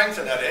a strength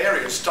in that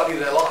area and study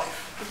their life.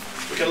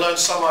 We can learn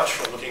so much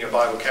from looking at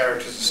Bible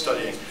characters and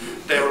studying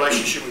their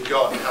relationship with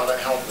God and how that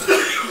helps them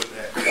with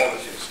their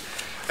qualities.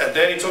 And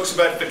then he talks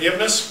about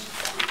forgiveness.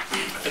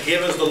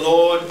 Forgive as the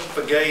Lord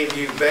forgave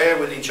you. Bear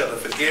with each other.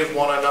 Forgive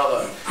one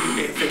another.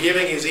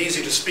 Forgiving is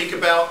easy to speak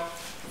about,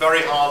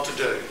 very hard to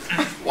do.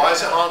 Why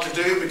is it hard to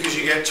do? Because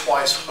you get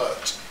twice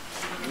hurt.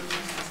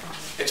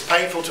 It's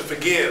painful to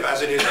forgive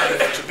as it is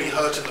painful to be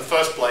hurt in the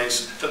first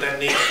place to then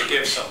need to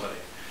forgive somebody.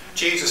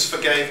 Jesus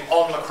forgave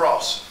on the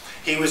cross.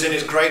 He was in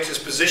his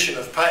greatest position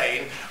of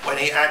pain when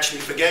he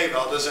actually forgave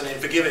others, and in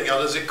forgiving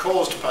others it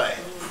caused pain.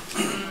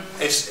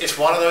 It's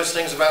one of those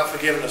things about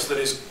forgiveness that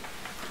is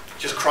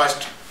just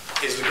Christ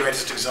is the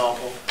greatest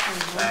example,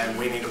 and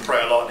we need to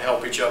pray a lot and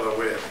help each other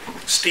with.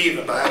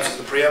 Stephen perhaps is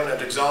the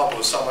preeminent example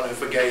of someone who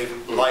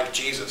forgave like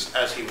Jesus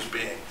as he was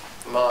being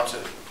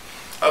martyred.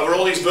 Over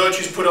all these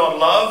virtues, put on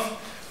love.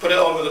 Put it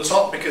over the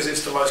top because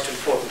it's the most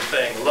important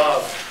thing.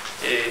 Love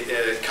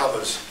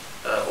covers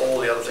all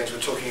the other things we're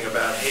talking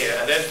about here.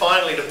 And then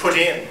finally to put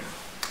in.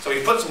 So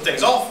we put some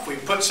things off, we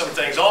put some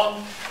things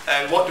on,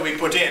 and what do we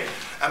put in?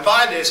 And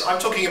by this, I'm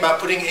talking about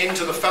putting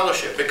into the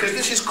fellowship, because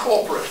this is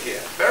corporate here.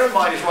 Bear in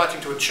mind, he's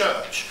writing to a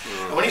church.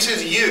 And when he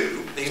says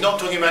you, he's not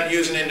talking about you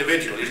as an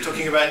individual, he's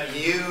talking about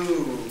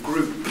you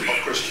group of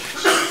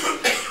Christians.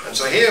 And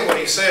so here when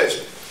he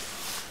says,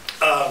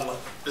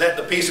 let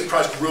the peace of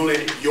Christ rule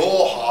in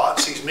your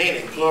hearts, he's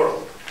meaning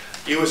plural.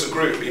 You as a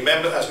group,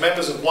 as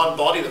members of one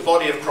body, the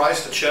body of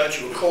Christ, the church,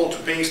 you are called to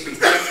peace, be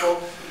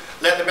thankful.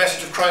 Let the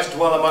message of Christ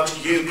dwell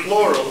amongst you,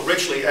 plural,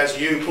 richly as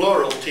you,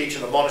 plural, teach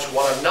and admonish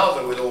one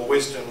another with all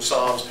wisdom,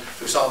 psalms,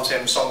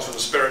 hymns, songs from the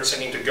Spirit,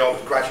 singing to God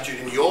with gratitude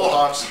in your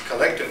hearts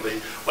collectively.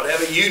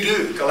 Whatever you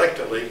do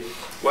collectively,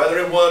 whether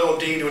in word or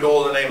deed, do it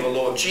all in the name of the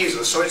Lord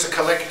Jesus. So it's a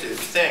collective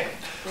thing.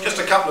 Just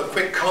a couple of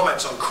quick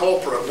comments on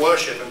corporate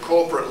worship and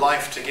corporate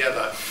life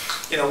together.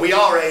 You know, we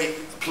are a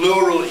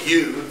plural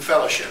you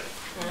fellowship.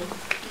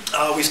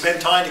 We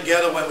spend time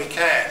together when we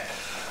can.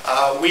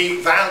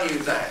 We value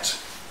that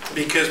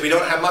because we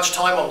don't have much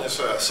time on this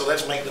earth, so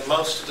let's make the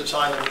most of the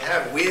time that we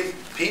have with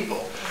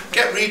people.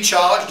 Get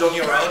recharged on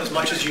your own as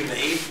much as you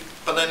need,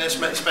 but then let's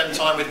spend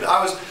time with them.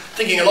 I was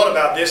thinking a lot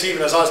about this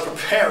even as I was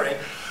preparing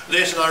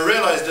this, and I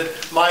realized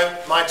that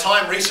my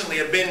time recently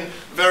had been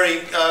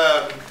very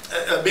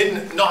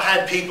not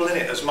had people in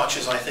it as much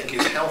as I think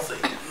is healthy.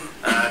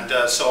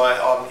 And so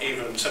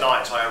even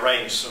tonight I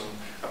arranged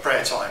a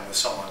prayer time with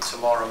someone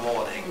tomorrow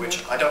morning,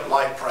 which I don't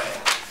like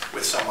praying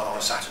with someone on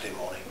a Saturday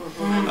morning.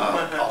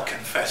 I'll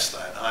confess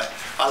that.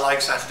 I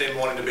like Saturday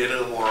morning to be a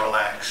little more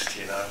relaxed,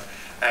 you know.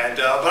 And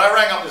but I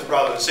rang up this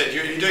brother and said,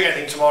 "You doing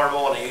anything tomorrow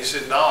morning?" He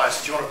said, "No." I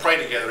said, "Do you want to pray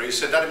together?" He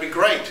said, "That'd be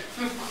great."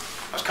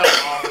 I was kind of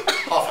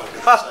half of it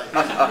to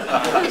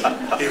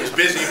say. He was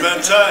busy,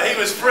 but he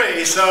was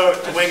free, so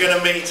we're going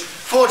to meet.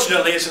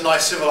 Fortunately, it's a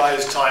nice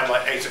civilized time,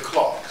 like 8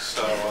 o'clock,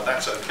 so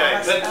that's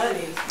okay. That's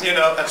early. You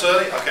know, that's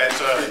early? Okay,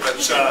 it's early.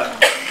 But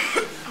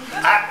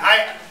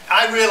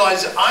I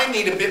realise that I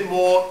need a bit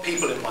more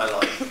people in my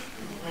life.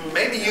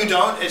 Maybe you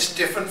don't, it's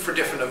different for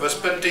different of us,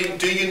 but do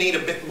you need a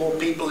bit more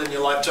people in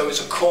your life? So it's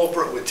a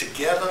corporate, we're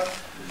together?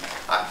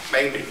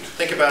 Maybe.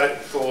 Think about it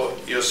for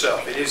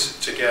yourself. It is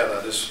together,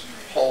 this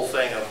whole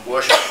thing of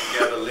worshiping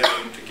together,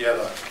 living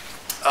together.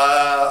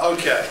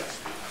 Okay,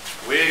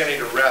 we're going to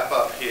need to wrap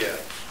up here.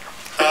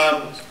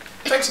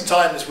 Take some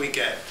time this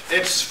weekend.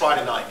 It's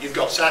Friday night. You've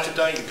got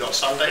Saturday, you've got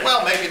Sunday.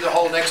 Well, maybe the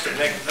whole next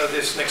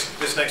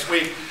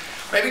week.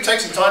 Maybe take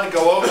some time to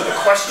go over the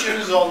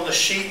questions on the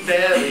sheet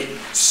there, the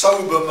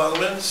sober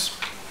moments,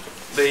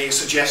 the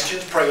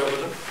suggestions, pray over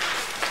them.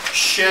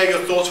 Share your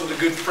thoughts with a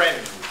good friend.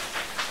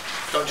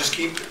 Don't just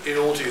keep it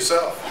all to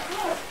yourself.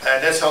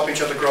 And let's help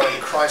each other grow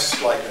in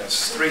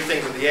Christ-likeness. 3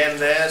 things at the end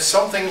there.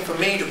 Something for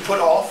me to put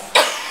off,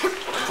 to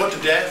put to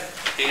death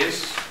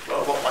is,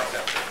 well, what might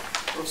that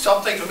be?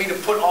 Something for me to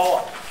put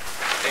on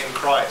in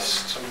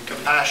Christ. Some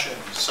compassion,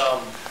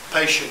 some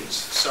patience,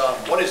 some,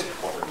 what is it?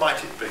 What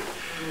might it be?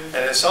 And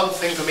there's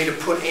something for me to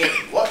put in.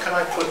 What can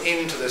I put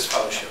into this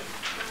fellowship?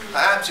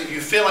 Perhaps if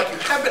you feel like you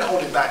have been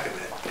holding back a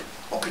bit,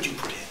 what could you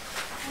put in?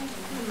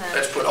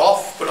 Let's put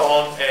off, put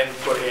on, and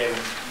put in.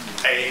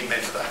 Amen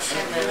to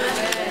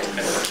that.